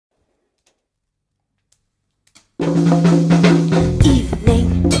Evening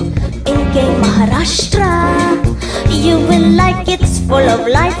in Gay Maharashtra, you will like it's full of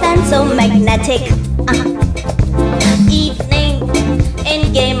life and so magnetic. Evening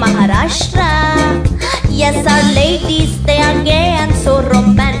in Gay Maharashtra, yes, our ladies, they are gay and so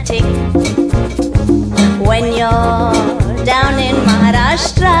romantic. When you're down in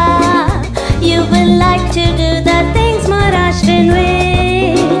Maharashtra, you will like to do the things Maharashtrian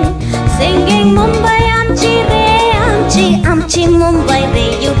way. Singing Mumbai amchi re, amchi, amchi Mumbai re.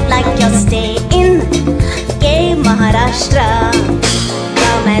 You'd like your stay in Gay Maharashtra.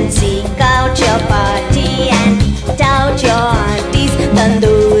 Come and seek out your party and eat out your auntie's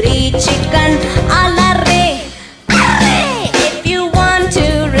tandoori chicken a la re. If you want to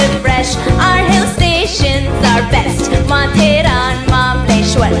refresh, our hill stations are best. Matheran,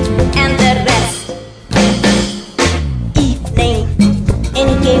 Mahabaleshwar and the rest. Evening in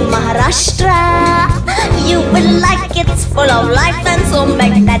Gay Maharashtra, you will like it's full of life and so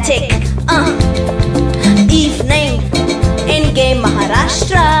magnetic. Evening in Gay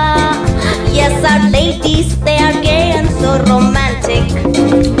Maharashtra, yes, our ladies, they are gay and so romantic.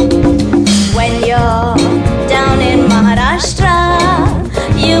 When you're down in Maharashtra,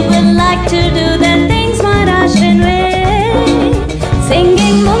 you will like to do the things Maharashtrian way.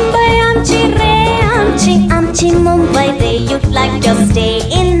 Singing Mumbai amchi re, amchi, amchi Mumbai re. You'd like your stay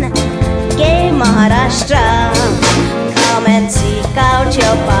in Gay Maharashtra. Come and seek out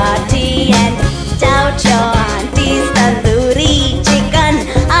your party and eat out your auntie's tandoori chicken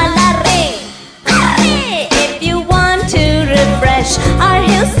a la re. If you want to refresh, our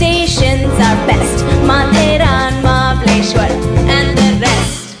hill stations are best. Matheran, Mahabaleshwar and the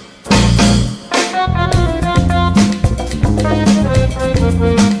rest.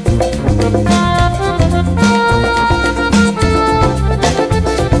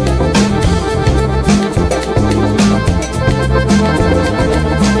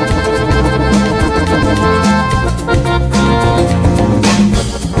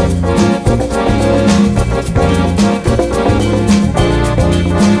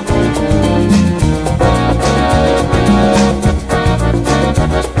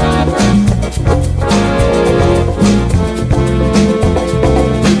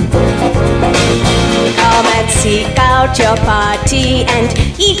 Seek out your party and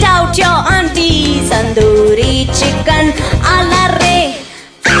eat out your auntie's tandoori chicken a la re.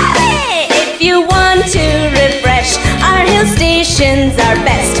 If you want to refresh, our hill stations are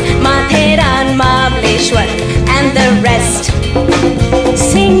best. Matheran, Mahabaleshwar and the rest.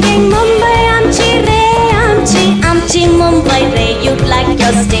 Singing Mumbai amchi re, amchi, amchi Mumbai re. You'd like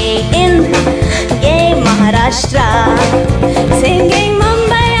your stay in Gay Maharashtra. Singing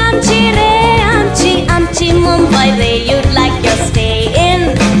Mumbai amchi re, amchi, amchi Mumbai re. You'd like your stay in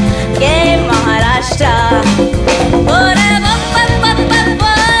Gay Maharashtra.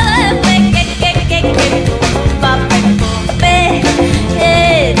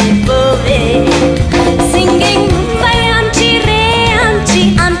 Singing Mumbai amchi re, amchi,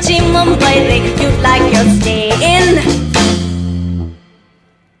 amchi Mumbai re. You'd like your stay in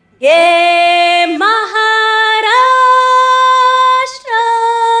Gay Maharashtra.